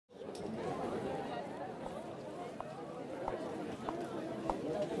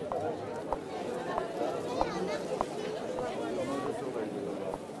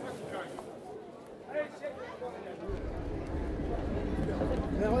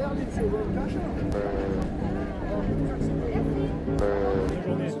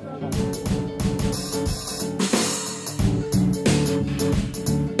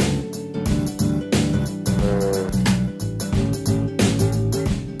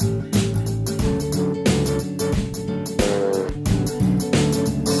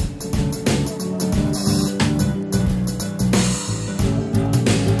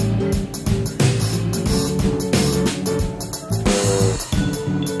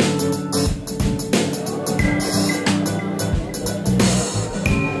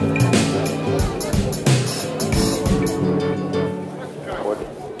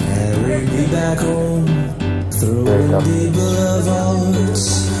Back home, through the boulevards,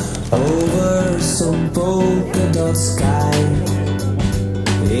 over some polka dot sky.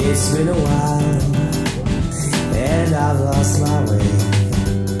 It's been a while, and I've lost my way.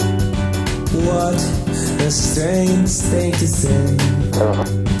 What a strange thing to say.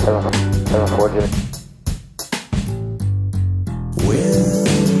 We'll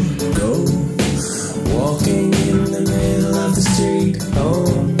go walking in the middle of the street. Oh,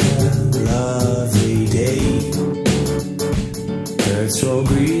 lovely day. Birds will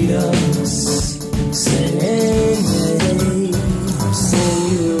greet us, singing, hey. I've seen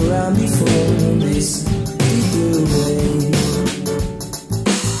you around before, this people way.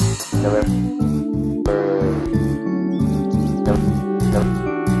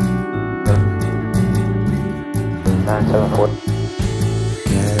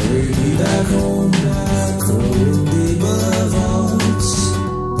 Carry me back home, through the boulevards,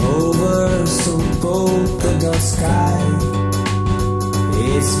 over some polka dot sky.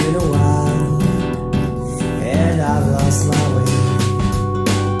 It's been a while.